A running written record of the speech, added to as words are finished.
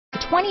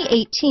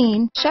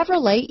2018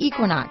 Chevrolet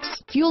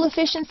Equinox. Fuel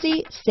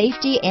efficiency,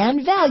 safety,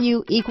 and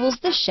value equals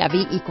the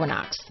Chevy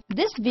Equinox.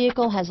 This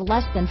vehicle has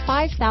less than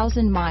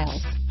 5,000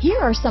 miles. Here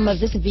are some of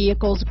this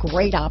vehicle's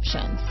great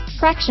options: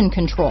 traction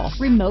control,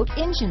 remote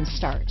engine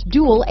start,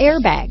 dual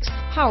airbags,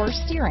 power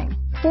steering,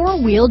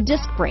 four-wheel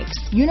disc brakes,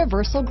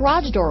 universal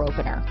garage door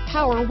opener,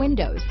 power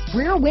windows,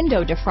 rear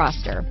window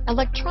defroster,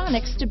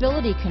 electronic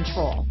stability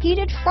control,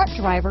 heated front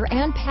driver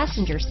and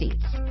passenger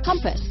seats,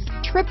 compass,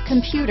 trip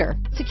computer,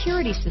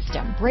 security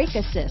system, brake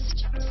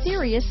assist,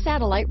 Sirius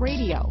satellite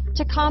radio,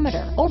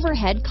 tachometer,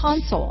 overhead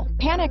console,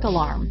 panic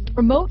alarm,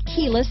 remote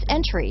keyless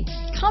entry.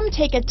 Come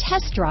take a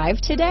test drive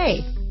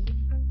today.